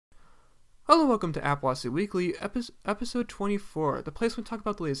Hello, welcome to Appleosity Weekly, episode 24, the place we talk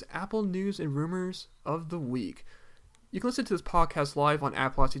about the latest Apple news and rumors of the week. You can listen to this podcast live on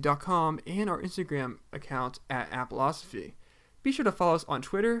Appleosity.com and our Instagram account at Appleosophy. Be sure to follow us on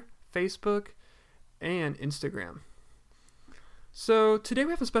Twitter, Facebook, and Instagram. So today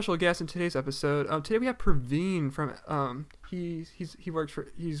we have a special guest in today's episode. Today we have Praveen from he's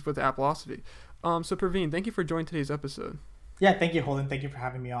with Appleosophy. So Praveen, thank you for joining today's episode. Yeah, thank you, Holden. Thank you for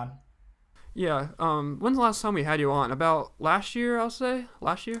having me on. Yeah. When's the last time we had you on? About last year, I'll say.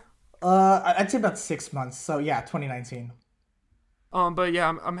 Last year. I'd say about 6 months. So yeah, 2019. But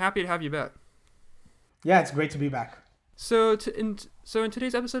yeah, I'm happy to have you back. Yeah, it's great to be back. So in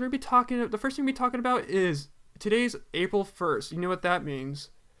today's episode, the first thing we'll be talking about is today's April 1st. You know what that means?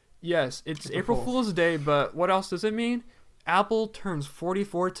 Yes, it's April Fool's Day, but what else does it mean? Apple turns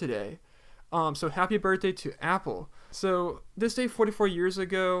 44 today. So happy birthday to Apple. So this day 44 years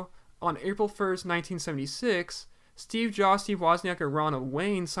ago, on April 1st, 1976, Steve Jobs, Steve Wozniak, and Ronald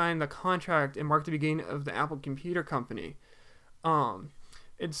Wayne signed the contract and marked the beginning of the Apple Computer Company. And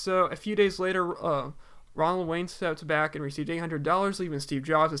so a few days later, Ronald Wayne stepped back and received $800, leaving Steve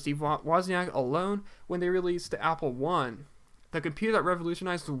Jobs and Steve Wozniak alone when they released the Apple I, the computer that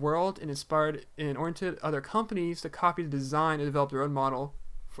revolutionized the world and inspired and oriented other companies to copy the design and develop their own model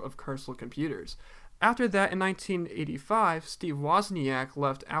of personal computers. After that, in 1985, Steve Wozniak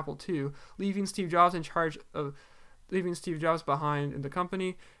left Apple II, leaving Steve Jobs behind in the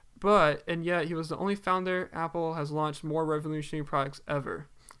company. And yet he was the only founder. Apple has launched more revolutionary products ever,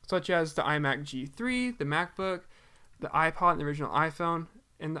 such as the iMac G3, the MacBook, the iPod, and the original iPhone,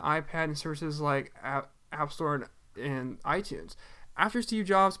 and the iPad, and services like App Store and iTunes. After Steve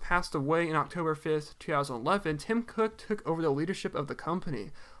Jobs passed away on October 5th, 2011, Tim Cook took over the leadership of the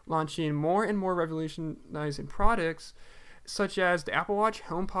company, launching more and more revolutionizing products such as the Apple Watch,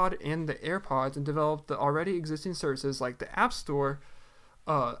 HomePod, and the AirPods, and developed the already existing services like the App Store,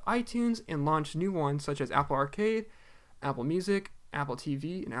 iTunes, and launched new ones such as Apple Arcade, Apple Music, Apple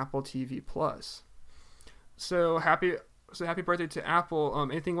TV, and Apple TV Plus. So happy birthday to Apple.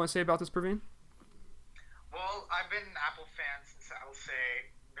 Anything you want to say about this, Praveen? Well, I've been an Apple fan since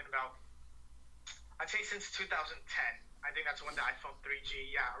I'd say since 2010. I think that's when the iPhone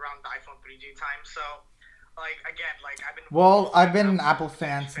 3G, around the iPhone 3G time. So, I've been an Apple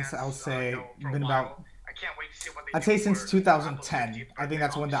fan since been about. I can't wait to see what they I'd say since 2010. I think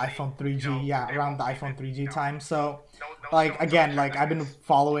that's when the iPhone 3G, around the iPhone 3G time. So, I've been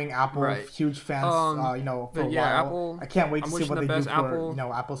following Apple, right. Huge fans, for a while. Apple, I can't wait to see what they do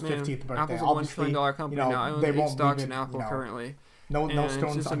for Apple's 50th birthday. Apple's a $1 trillion company now. I own 8 stocks in Apple currently. No stones unturned.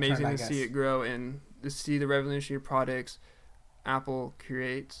 It's just amazing to see it grow and to see the revolutionary products Apple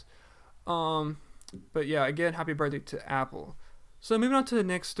creates. But yeah, again, happy birthday to Apple. So moving on to the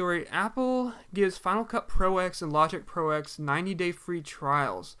next story, Apple gives Final Cut Pro X and Logic Pro X 90-day free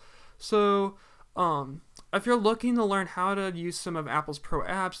trials. So, if you're looking to learn how to use some of Apple's Pro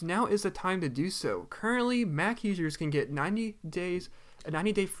apps, now is the time to do so. Currently, Mac users can get a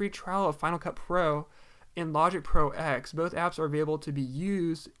 90-day free trial of Final Cut Pro and Logic Pro X. Both apps are available to be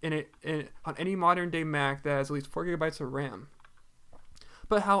used on any modern-day Mac that has at least 4 gigabytes of RAM.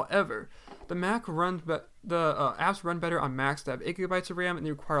 But however, the apps run better on Macs that have 8 gigabytes of RAM, and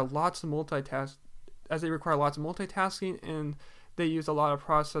they require lots of multitasking, and they use a lot of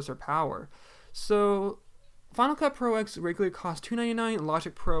processor power. So, Final Cut Pro X regularly costs $299, and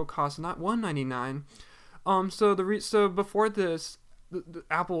Logic Pro costs not $199. So before this,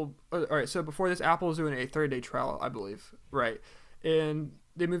 Apple was doing a 30-day trial, I believe, right? And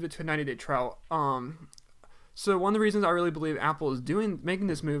they moved it to a 90-day trial. So one of the reasons I really believe Apple is making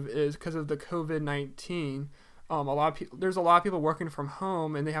this move is because of the COVID-19. There's a lot of people working from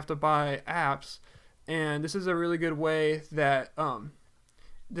home and they have to buy apps, and this is a really good way that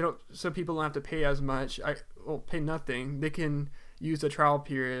so people don't have to pay as much. Pay nothing. They can use the trial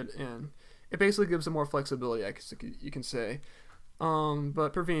period, and it basically gives them more flexibility, I guess you can say.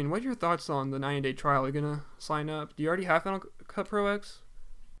 But Praveen, what are your thoughts on the 90-day trial? Are you gonna sign up? Do you already have Final Cut Pro X?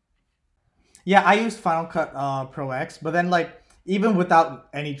 Yeah, I used Final Cut Pro X, but then even without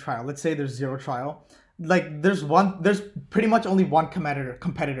any trial, let's say there's 0 trial, there's pretty much only one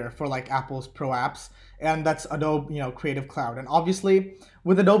competitor for Apple's Pro apps, and that's Adobe Creative Cloud. And obviously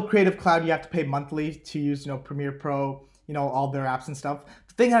with Adobe Creative Cloud you have to pay monthly to use Premiere Pro, all their apps and stuff.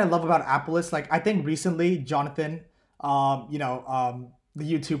 The thing that I love about Apple is I think recently Jonathan, the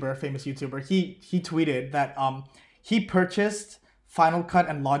famous YouTuber, he tweeted that he purchased Final Cut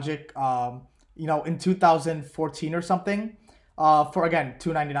and Logic in 2014 or something, for again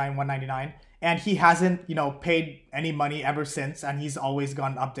 $299, $199, and he hasn't, paid any money ever since, and he's always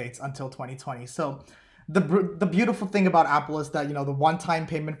gotten updates until 2020. So the beautiful thing about Apple is that the one-time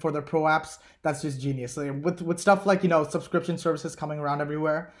payment for their pro apps, that's just genius. Like, with stuff like subscription services coming around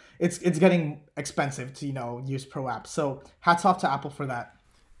everywhere, it's getting expensive to use pro apps. So hats off to Apple for that.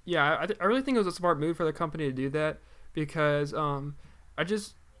 Yeah, I really think it was a smart move for the company to do that because I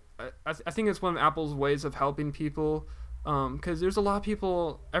think it's one of Apple's ways of helping people because there's a lot of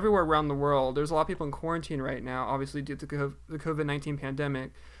people everywhere around the world. There's a lot of people in quarantine right now, obviously due to the COVID-19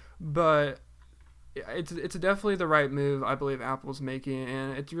 pandemic, but it's definitely the right move I believe Apple's making,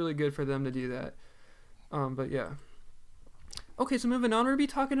 and it's really good for them to do that. But yeah. Okay, so moving on, we're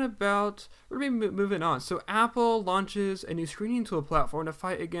moving on. So Apple launches a new screening tool platform to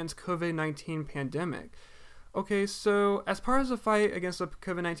fight against COVID-19 pandemic. Okay, so as part of the fight against the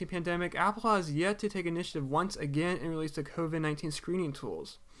COVID-19 pandemic, Apple has yet to take initiative once again and release the COVID-19 screening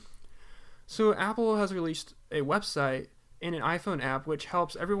tools. So Apple has released a website and an iPhone app which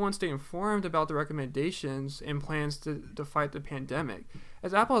helps everyone stay informed about the recommendations and plans to fight the pandemic.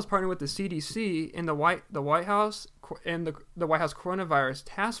 As Apple has partnered with the CDC and the White House and the White House Coronavirus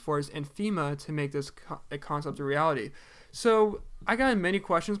Task Force and FEMA to make this a concept a reality. So I got many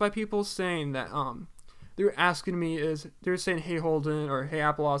questions by people saying that they're asking me they're saying, hey Holden, or hey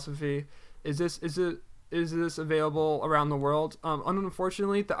Appleosophy, is this available around the world?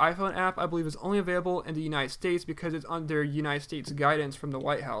 Unfortunately, the iPhone app I believe is only available in the United States because it's under United States guidance from the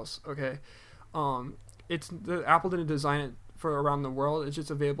White House. Okay, Apple didn't design it for around the world. It's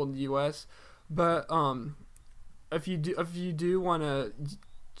just available in the U.S. But if you do want to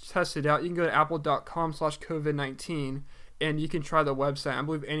test it out, you can go to apple.com/COVID-19 and you can try the website. I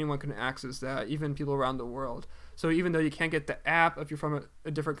believe anyone can access that, even people around the world. So even though you can't get the app if you're from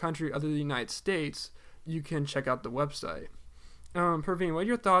a different country other than the United States, you can check out the website. Praveen, what are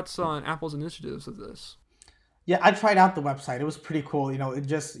your thoughts on Apple's initiatives of this? Yeah, I tried out the website. It was pretty cool. It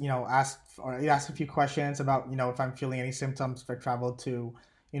just, asked a few questions about, if I'm feeling any symptoms if I traveled to,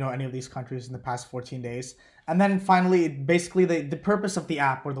 any of these countries in the past 14 days. And then finally, basically the purpose of the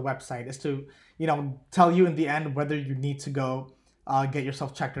app or the website is to, tell you in the end whether you need to go get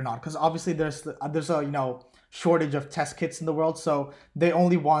yourself checked or not. Because obviously there's a, shortage of test kits in the world. So they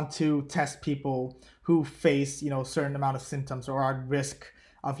only want to test people who face, certain amount of symptoms or are at risk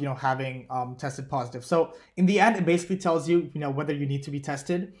of, having tested positive. So in the end, it basically tells you, whether you need to be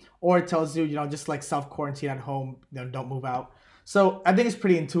tested, or it tells you, just like self-quarantine at home, don't move out. So I think it's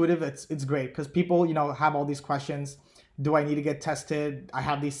pretty intuitive. It's great because people, have all these questions. Do I need to get tested? I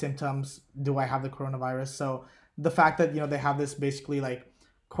have these symptoms. Do I have the coronavirus? So the fact that, they have this basically like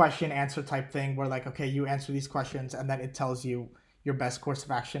question answer type thing where like, okay, you answer these questions and then it tells you your best course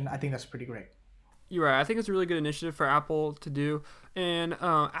of action. I think that's pretty great. You're right. I think it's a really good initiative for Apple to do. And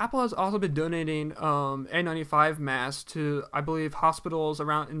Apple has also been donating N95 masks to, I believe, hospitals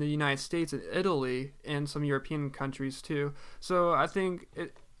around in the United States and Italy and some European countries too. So I think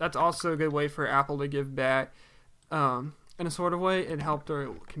that's also a good way for Apple to give back in a sort of way and help their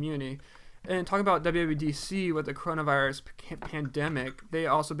community. And talking about WWDC with the coronavirus pandemic, they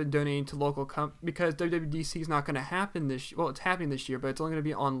also been donating to local because WWDC is not going to happen this. Well, it's happening this year, but it's only going to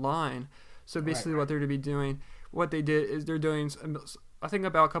be online. So basically, what they're going to be doing, what they did is they're doing, I think,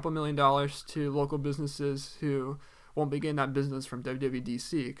 about a couple $1 million to local businesses who won't be getting that business from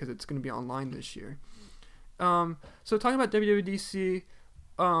WWDC because it's going to be online this year. So talking about WWDC,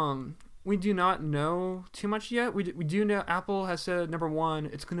 we do not know too much yet. We do know Apple has said, number one,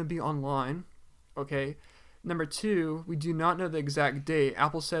 it's going to be online. Okay. Number two, we do not know the exact date.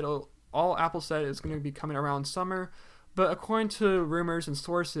 All Apple said is going to be coming around summer. But according to rumors and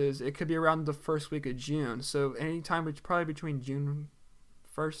sources, it could be around the first week of June. So anytime, probably between June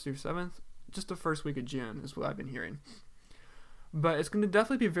 1st through 7th. Just the first week of June is what I've been hearing. But it's going to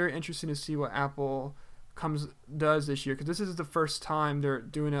definitely be very interesting to see what Apple does this year, because this is the first time they're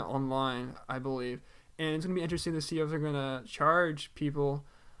doing it online, I believe, and it's gonna be interesting to see if they're gonna charge people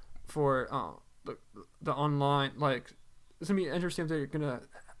for the online. Like, it's gonna be interesting if they're gonna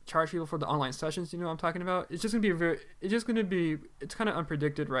charge people for the online sessions. You know what I'm talking about? It's just gonna be it's kind of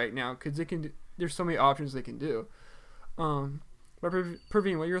unpredicted right now because there's so many options they can do. But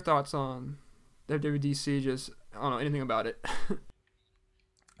Praveen, what are your thoughts on WWDC? Just, I don't know anything about it.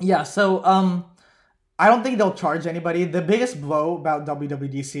 Yeah, so I don't think they'll charge anybody. The biggest blow about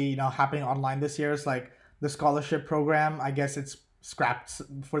WWDC, happening online this year is like the scholarship program. I guess it's scrapped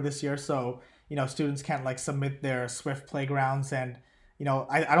for this year, so students can't like submit their Swift playgrounds, and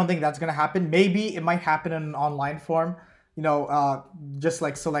I don't think that's gonna happen. Maybe it might happen in an online form. Just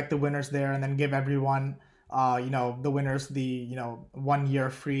like select the winners there and then give everyone, the winners the 1 year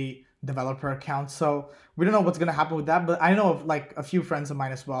free developer account. So we don't know what's gonna happen with that. But I know of like a few friends of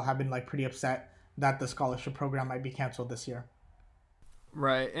mine as well have been like pretty upset that the scholarship program might be canceled this year.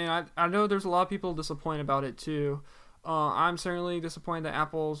 Right, and I know there's a lot of people disappointed about it too. I'm certainly disappointed that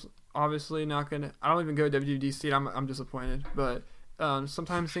Apple's obviously not gonna. I don't even go to WWDC. I'm disappointed, but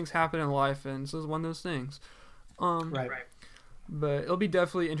sometimes things happen in life, and this is one of those things. Right. Right. But it'll be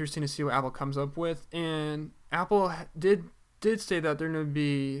definitely interesting to see what Apple comes up with. And Apple did say that they're gonna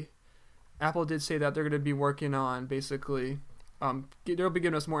be. Apple did say that they're gonna be working on basically. They'll be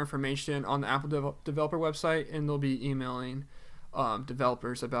giving us more information on the Apple developer website, and they'll be emailing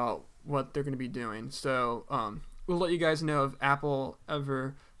developers about what they're going to be doing. So we'll let you guys know if Apple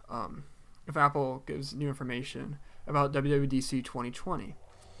ever if Apple gives new information about WWDC 2020.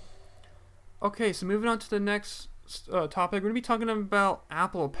 Okay, so moving on to the next topic, we're going to be talking about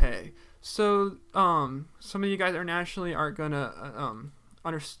Apple Pay. So some of you guys internationally aren't going to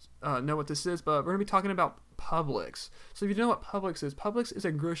know what this is, but we're going to be talking about Publix. So if you don't know what Publix is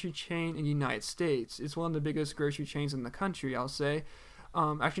a grocery chain in the United States. It's one of the biggest grocery chains in the country, I'll say.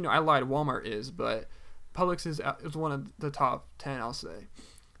 Actually, no, I lied. Walmart is, but Publix is one of the top 10, I'll say.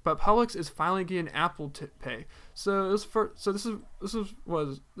 But Publix is finally getting Apple Pay. So this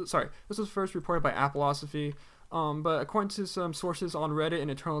was first reported by Appleosophy. But according to some sources on Reddit and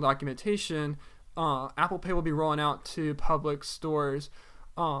internal documentation, Apple Pay will be rolling out to Publix stores.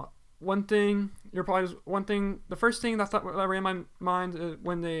 The first thing that ran my mind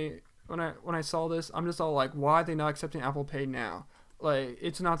when I saw this, I'm just all like, why are they not accepting Apple Pay now? Like,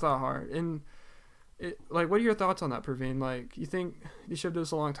 it's not that hard. And what are your thoughts on that, Praveen? Like, you think you should have done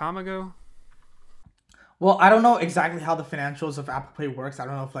this a long time ago? Well, I don't know exactly how the financials of Apple Pay works. I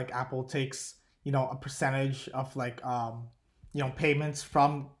don't know if like Apple takes, a percentage of like payments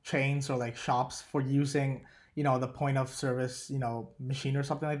from chains or like shops for using, the point of service, machine or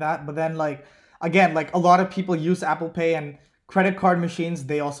something like that. But then like again, like a lot of people use Apple Pay, and credit card machines,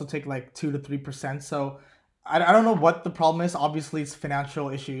 they also take like 2 to 3%. So I don't know what the problem is. Obviously it's financial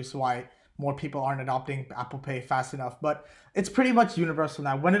issues why more people aren't adopting Apple Pay fast enough, but it's pretty much universal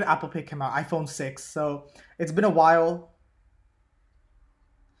now. When did Apple Pay come out? iPhone 6. So it's been a while.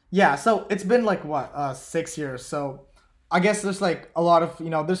 Yeah, so it's been like what, 6 years. So I guess there's like a lot of,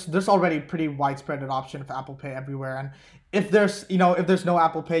 there's already pretty widespread adoption of Apple Pay everywhere. And if there's no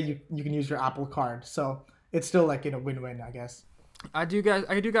Apple Pay, you can use your Apple Card. So it's still like win-win, I guess. I do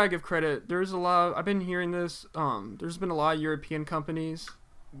gotta give credit. There's a lot. I've been hearing this. There's been a lot of European companies,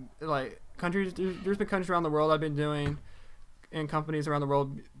 like countries. There's been countries around the world I've been doing, and companies around the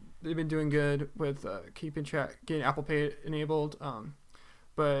world, they've been doing good with keeping track, getting Apple Pay enabled.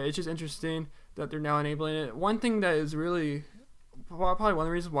 But it's just interesting that they're now enabling it. One thing that is really probably one of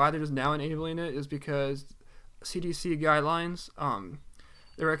the reasons why they're just now enabling it is because CDC guidelines.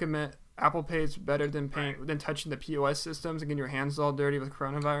 They recommend Apple Pay is better than touching the POS systems and getting your hands all dirty with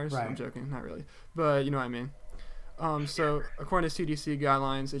coronavirus. Right. I'm joking, not really, but you know what I mean. So according to CDC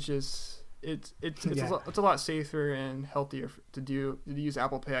guidelines, it's a lot safer and healthier to use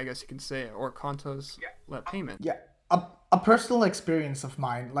Apple Pay, I guess you can say, or contactless payment. Yeah. A personal experience of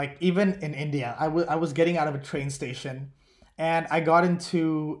mine, like even in India, I was getting out of a train station and I got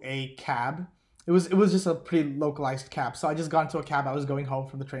into a cab. It was just a pretty localized cab. So I just got into a cab. I was going home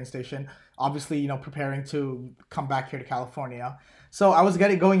from the train station, obviously, preparing to come back here to California. So I was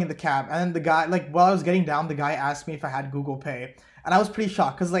going in the cab, and then the guy, like while I was getting down, the guy asked me if I had Google Pay. And I was pretty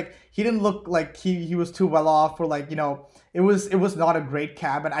shocked because like he didn't look like he was too well off, or like, it was not a great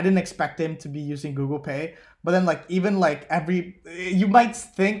cab, and I didn't expect him to be using Google Pay. But then like even like you might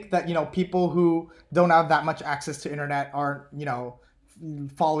think that, people who don't have that much access to internet aren't,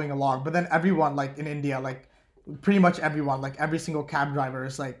 following along. But then everyone, like in India, like pretty much everyone, like every single cab driver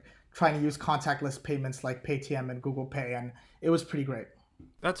is like trying to use contactless payments like Paytm and Google Pay, and it was pretty great.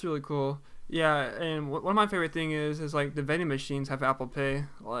 That's really cool. Yeah, and one of my favorite thing is like the vending machines have Apple Pay.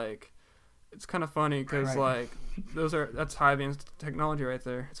 Like, it's kind of funny because Right. like that's high advanced technology right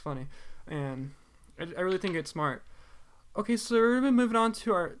there. It's funny, and I really think it's smart. Okay, so we're gonna be moving on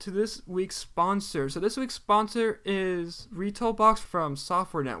to this week's sponsor. So this week's sponsor is RetailBox from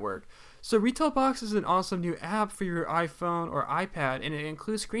Software Network. So RetailBox is an awesome new app for your iPhone or iPad, and it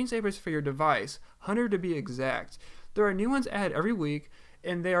includes screensavers for your device, 100 to be exact. There are new ones added every week,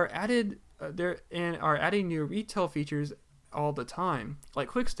 and they are adding new retail features all the time, like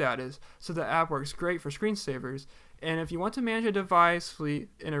quick status. So the app works great for screensavers, and if you want to manage a device fleet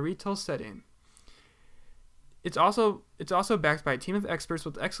in a retail setting. It's also backed by a team of experts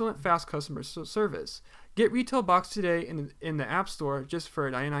with excellent fast customer service. Get RetailBox today in the App Store just for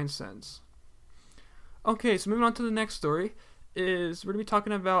 99 cents. Okay, so moving on to the next story. is we're going to be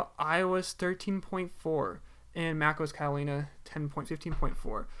talking about iOS 13.4 and macOS Catalina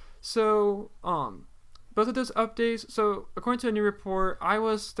 10.15.4. So, both of those updates, so according to a new report,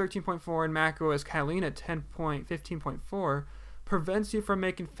 iOS 13.4 and macOS Catalina 10.15.4 prevents you from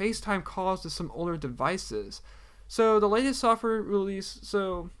making FaceTime calls to some older devices. So the latest software release,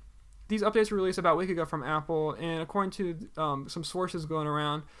 so these updates were released about a week ago from Apple, and according to some sources going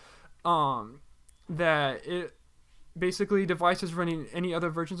around, that it basically devices running any other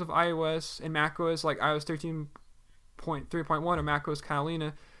versions of iOS and macOS, like iOS 13.3.1 or macOS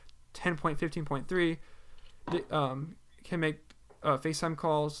Catalina 10.15.3, can make FaceTime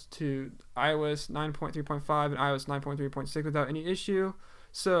calls to iOS 9.3.5 and iOS 9.3.6 without any issue.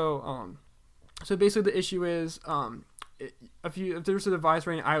 So basically the issue is if there's a device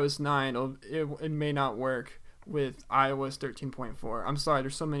running iOS 9, it may not work with iOS 13.4. I'm sorry,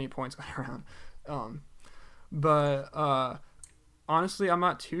 there's so many points going around. But honestly, I'm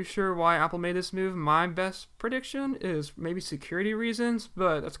not too sure why Apple made this move. My best prediction is maybe security reasons,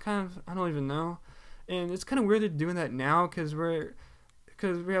 but that's kind of, I don't even know. And it's kind of weird they're doing that now because we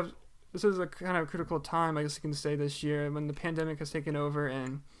have, this is a kind of critical time, I guess you can say, this year when the pandemic has taken over,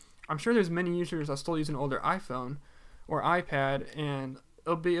 and I'm sure there's many users that still use an older iPhone or iPad, and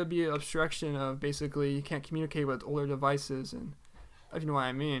it'll be an obstruction of basically you can't communicate with older devices, and if you know what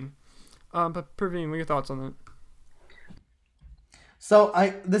I mean. But Praveen, what are your thoughts on that? So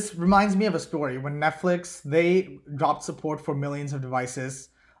this reminds me of a story when Netflix, they dropped support for millions of devices,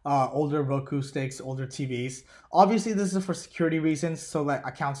 older Roku sticks, older TVs. Obviously, this is for security reasons, so that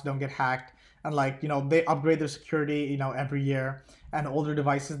accounts don't get hacked, and they upgrade their security every year. And older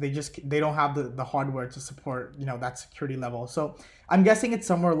devices, they don't have the hardware to support that security level. So I'm guessing it's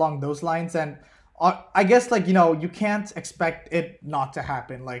somewhere along those lines. And I guess you can't expect it not to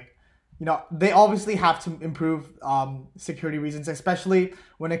happen. They obviously have to improve security reasons, especially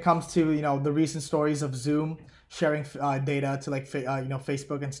when it comes to the recent stories of Zoom sharing data to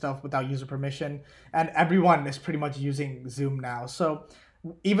Facebook and stuff without user permission, and everyone is pretty much using Zoom now. So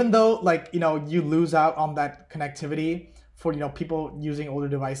even though you lose out on that connectivity for people using older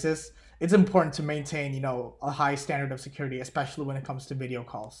devices, it's important to maintain a high standard of security, especially when it comes to video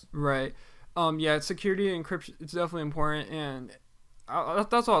calls. Right. Yeah, security and encryption, it's definitely important, and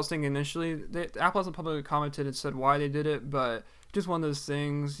that's what I was thinking initially. Apple hasn't publicly commented and said why they did it, but just one of those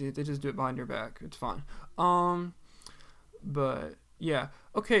things, they just do it behind your back. It's fine. But yeah.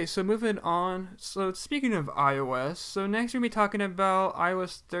 Okay, so moving on. So speaking of iOS, so next we're going to be talking about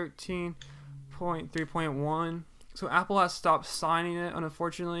iOS 13.3.1. So Apple has stopped signing it,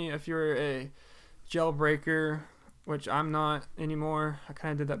 unfortunately. If you're a jailbreaker, which I'm not anymore. I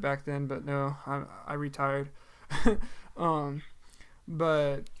kind of did that back then, but no, I retired.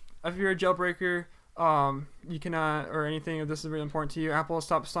 But if you're a jailbreaker, you cannot, or anything, if this is really important to you, Apple has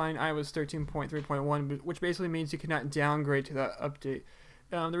stopped signing iOS 13.3.1, which basically means you cannot downgrade to that update.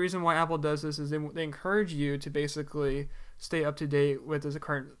 The reason why Apple does this is they encourage you to basically stay up to date with the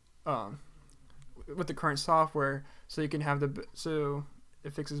current software, so you can have so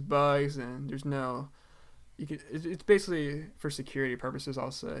it fixes bugs and there's no, it's basically for security purposes,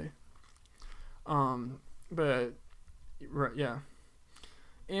 I'll say. But right, yeah.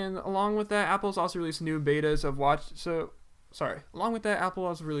 And along with that, Apple's also released new betas of Along with that, Apple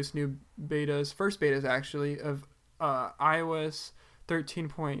also released new betas, first betas actually, of iOS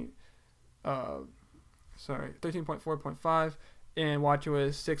 13.4.5 and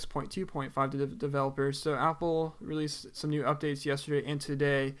watchOS 6.2.5 to the developers. So Apple released some new updates yesterday and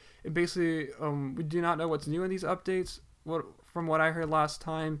today. And basically, we do not know what's new in these updates. From what I heard last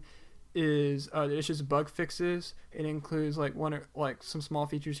time, is it's just bug fixes. It includes some small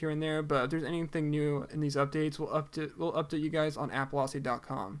features here and there, but if there's anything new in these updates, we'll update you guys on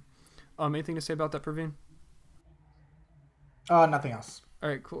appleosity.com. Anything to say about that, Praveen? Nothing else. All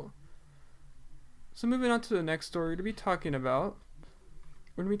right, cool. So moving on to the next story, we're going to be talking about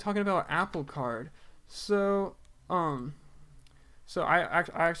Apple Card. So I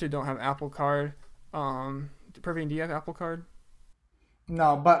actually don't have Apple Card. Praveen, do you have Apple Card?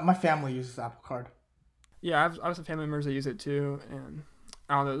 No, but my family uses Apple Card. Yeah, I have some family members that use it too, and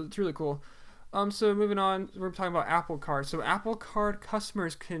I don't know, it's really cool. So moving on, we're talking about Apple Card. So Apple Card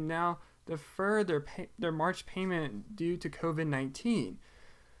customers can now defer their March payment due to COVID-19.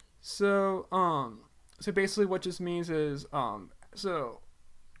 So basically what this means is so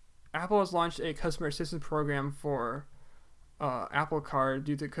Apple has launched a customer assistance program for Apple Card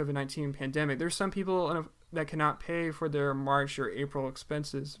due to COVID-19 pandemic. There's some people that cannot pay for their March or April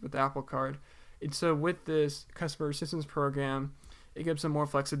expenses with the Apple Card. And so with this customer assistance program, it gives them more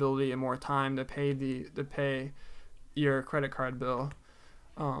flexibility and more time to pay your credit card bill.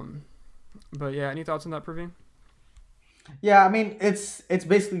 Um, but yeah, any thoughts on that, Praveen? Yeah, I mean it's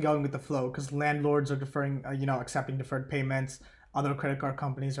basically going with the flow because landlords are deferring, accepting deferred payments. Other credit card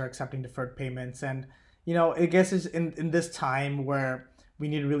companies are accepting deferred payments, and I guess it's in this time where we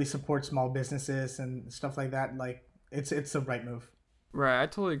need to really support small businesses and stuff like that. Like it's the right move. Right, I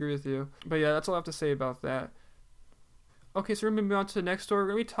totally agree with you. But yeah, that's all I have to say about that. Okay, so we're moving on to the next story.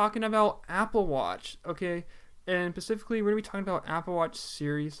 We're gonna be talking about Apple Watch. Okay, and specifically, we're gonna be talking about Apple Watch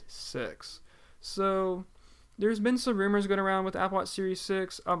Series 6. So there's been some rumors going around with Apple Watch Series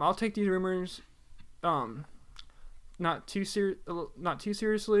 6. I'll take these rumors um not too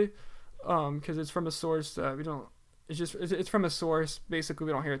seriously, because it's from a source that we don't. It's from a source basically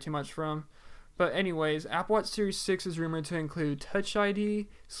we don't hear it too much from. But anyways, Apple Watch Series 6 is rumored to include Touch ID,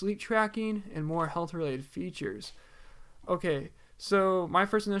 sleep tracking, and more health-related features. Okay, so my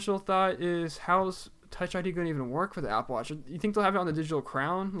first initial thought is, how's Touch ID going to even work for the Apple Watch? You think they'll have it on the digital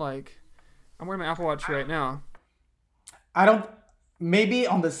crown? Like, I'm wearing my Apple Watch right now. I don't. Maybe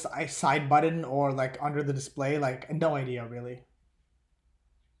on the side button or like under the display. Like no idea really.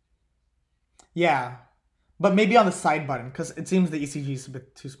 Yeah, but maybe on the side button because it seems the ECG is a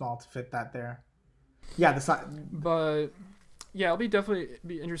bit too small to fit that there. Yeah, the side. But yeah, it'll be definitely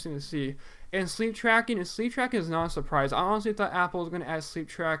be interesting to see. And sleep tracking is not a surprise. I honestly thought Apple was going to add sleep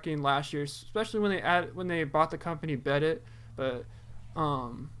tracking last year, especially when they bought the company Beddit. But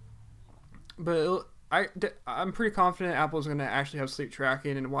um, I'm pretty confident Apple's going to actually have sleep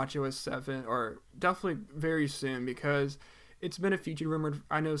tracking in WatchOS 7, or definitely very soon, because it's been a feature rumored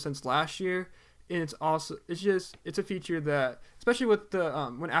I know since last year, and it's a feature that, especially with the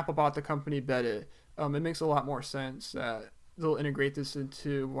when Apple bought the company Beddit, it makes a lot more sense that they'll integrate this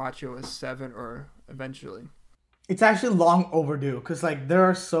into WatchOS 7 or eventually. It's actually long overdue because like there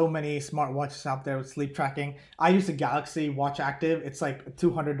are so many smartwatches out there with sleep tracking. I use the Galaxy Watch Active. It's like a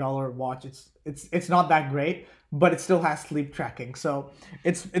 $200 watch. It's not that great, but it still has sleep tracking. So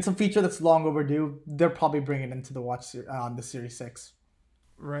it's a feature that's long overdue. They're probably bringing it into the Series 6.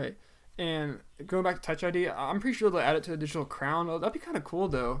 Right. And going back to Touch ID, I'm pretty sure they'll add it to the digital crown. Oh, that'd be kind of cool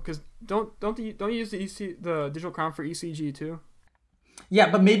though, because don't you use the digital crown for ECG too?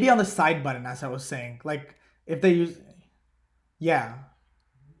 Yeah, but maybe on the side button, as I was saying, like if they use, yeah.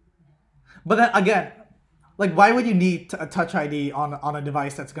 But then again, like why would you need a Touch ID on a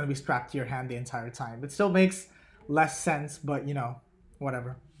device that's going to be strapped to your hand the entire time? It still makes less sense, but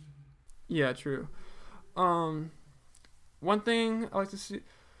whatever. Yeah, true. Um, one thing I like to see.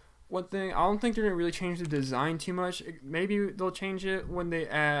 One thing, I don't think they're gonna really change the design too much. Maybe they'll change it when they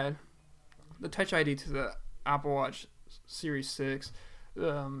add the Touch ID to the Apple Watch Series 6.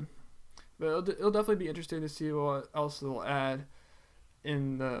 But it'll definitely be interesting to see what else they'll add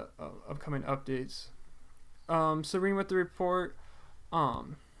in the upcoming updates. So reading with the report,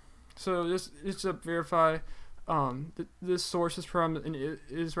 so this is to verify. This source is from an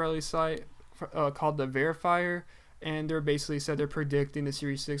Israeli site called The Verifier, and they're basically said they're predicting the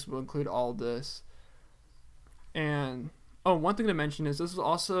Series 6 will include all this. And one thing to mention is this will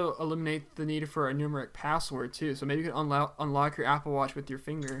also eliminate the need for a numeric password too. So maybe you can unlock your Apple Watch with your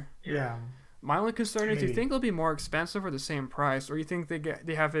finger. Yeah. My only concern is, do you think it'll be more expensive or the same price, or you think they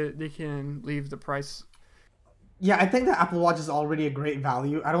can leave the price? Yeah, I think the Apple Watch is already a great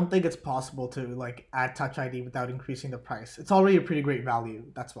value. I don't think it's possible to like add Touch ID without increasing the price. It's already a pretty great value.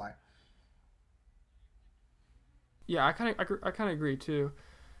 That's why. Yeah, I kind of agree too.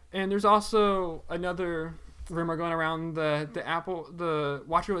 And there's also another rumor going around the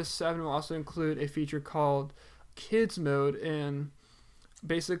WatchOS 7 will also include a feature called Kids Mode, and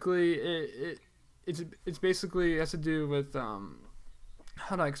basically it's basically has to do with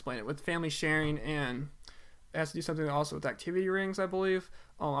how do I explain it, with family sharing, and it has to do something also with activity rings, I believe.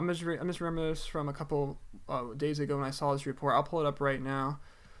 I'm just remembering this from a couple days ago when I saw this report. I'll pull it up right now.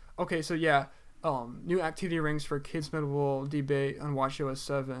 Okay, so yeah. New activity rings for Kids Mode will debate on WatchOS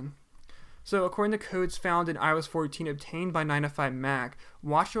 7. So, according to codes found in iOS 14 obtained by 9to5 Mac,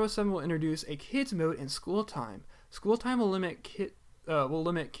 WatchOS 7 will introduce a Kids Mode in school time. School time will limit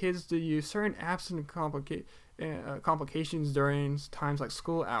kids to use certain apps and complications during times like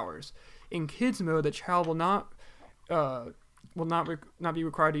school hours. In Kids Mode, the child will not be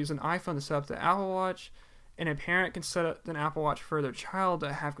required to use an iPhone to set up the Apple Watch, and a parent can set up an Apple Watch for their child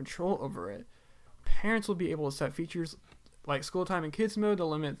to have control over it. Parents will be able to set features like school time and Kids Mode to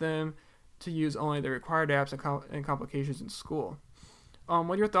limit them to use only the required apps and complications in school.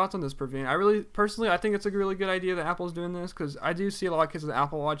 What are your thoughts on this, Praveen? I think it's a really good idea that Apple's doing this, because I do see a lot of kids with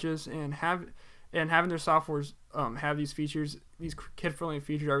Apple Watches, and having their softwares have these features, these kid-friendly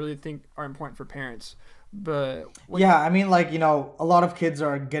features, I really think are important for parents. But Yeah, I mean, like, a lot of kids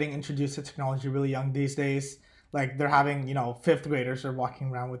are getting introduced to technology really young these days. Like, they're having, fifth graders are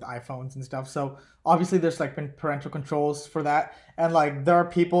walking around with iPhones and stuff. So, obviously, there's like been parental controls for that. And, like, there are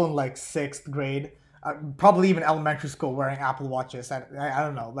people in like sixth grade, probably even elementary school, wearing Apple Watches. I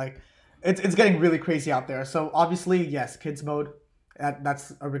don't know. Like, it's getting really crazy out there. So, obviously, yes, kids mode,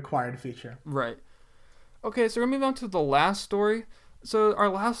 that's a required feature. right. Okay, so we're gonna move on to the last story. So our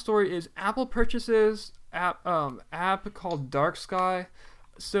last story is Apple purchases app called Dark Sky.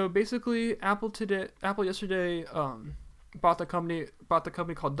 So basically, Apple yesterday bought the company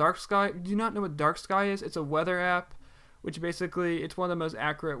called Dark Sky. Do you not know what Dark Sky is? It's a weather app, which basically it's one of the most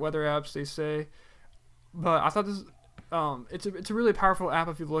accurate weather apps they say. But I thought this it's a really powerful app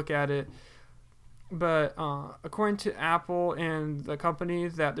if you look at it. But according to Apple and the company,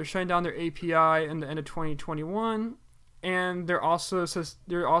 that they're shutting down their API in the end of 2021, and they're also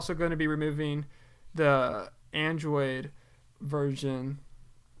going to be removing the Android version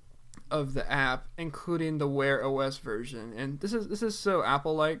of the app, including the Wear OS version. And this is so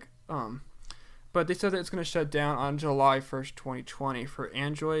Apple-like. But they said that it's going to shut down on July 1st, 2020 for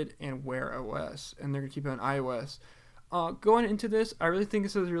Android and Wear OS, and they're going to keep it on iOS. Going into this, I really think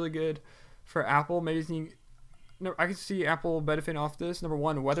this is really good for Apple. Maybe I can see Apple benefiting off this. Number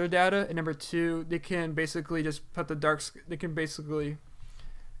one, weather data, and number two, they can basically just put they can basically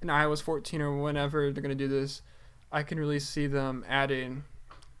in iOS 14 or whenever they're going to do this, I can really see them adding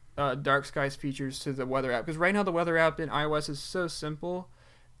dark skies features to the weather app, because right now the weather app in iOS is so simple,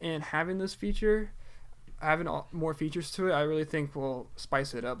 and having this feature, having more features to it, I really think will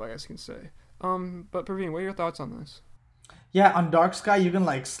spice it up, I guess you can say. But Praveen, what are your thoughts on this? Yeah, on Dark Sky, you can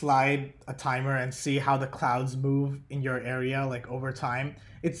like slide a timer and see how the clouds move in your area like over time.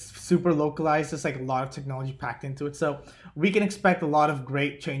 It's super localized. There's like a lot of technology packed into it. So we can expect a lot of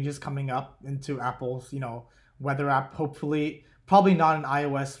great changes coming up into Apple's, weather app. Hopefully, probably not in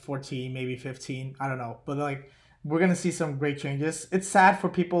iOS 14, maybe 15. I don't know. But like we're gonna see some great changes. It's sad for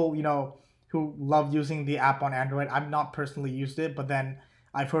people, who love using the app on Android. I've not personally used it, but then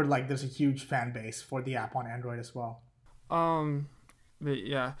I've heard like there's a huge fan base for the app on Android as well. But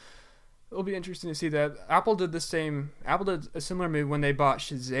yeah, it'll be interesting to see that. Apple did a similar move when they bought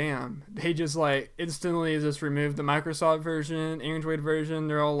Shazam. They just like instantly just removed the Microsoft version, Android version.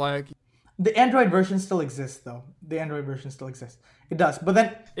 They're all like, the Android version still exists, though. The Android version still exists. It does, but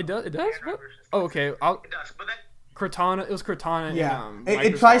then it does. What? Oh, okay. It does, but then Cortana. It was Cortana. Yeah, and,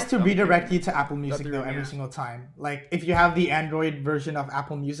 it tries to redirect you to Apple Music though every single time. Like if you have the Android version of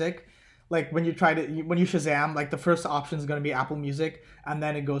Apple Music, like when you Shazam, like the first option is going to be Apple Music, and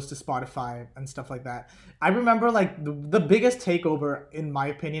then it goes to Spotify and stuff like that. I remember like the biggest takeover in my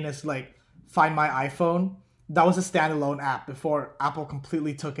opinion is like Find My iPhone. That was a standalone app before Apple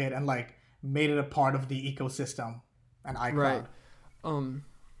completely took it and like made it a part of the ecosystem and iCloud. Right.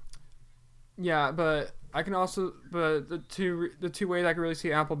 Yeah, but the two ways I can really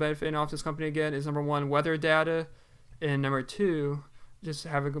see Apple benefiting off this company again is number one, weather data, and number two, just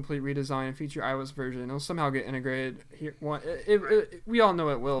have a complete redesign and feature iOS version. It'll somehow get integrated here. We all know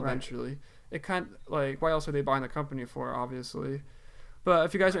it will eventually. It kind of, like, why else are they buying the company for? Obviously, but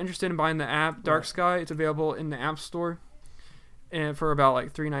if you guys are interested in buying the app Dark Sky, it's available in the App Store, and for about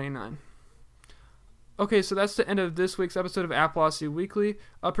like $3.99. Okay, so that's the end of this week's episode of Appleosity Weekly.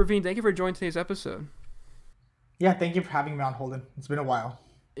 Praveen, thank you for joining today's episode. Yeah, thank you for having me on, Holden. It's been a while.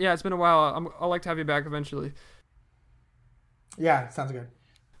 Yeah, it's been a while. I'd like to have you back eventually. Yeah, sounds good.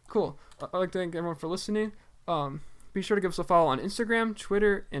 Cool. I'd like to thank everyone for listening. Be sure to give us a follow on Instagram,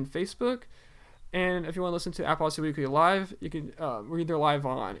 Twitter, and Facebook. And if you want to listen to Appleosity Weekly live, you can. We're either live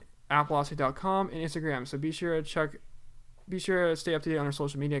on appleosity.com and Instagram. So be sure to stay up to date on our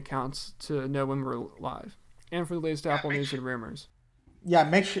social media accounts to know when we're live, and for the latest Apple news and rumors. Yeah,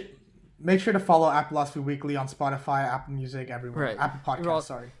 make sure to follow Appleosity Weekly on Spotify, Apple Music, everywhere. Right. Apple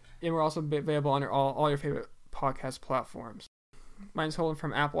Podcasts, And we're also available on all your favorite podcast platforms. My name's Holden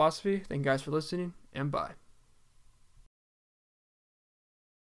from Appleosity. Thank you guys for listening, and bye.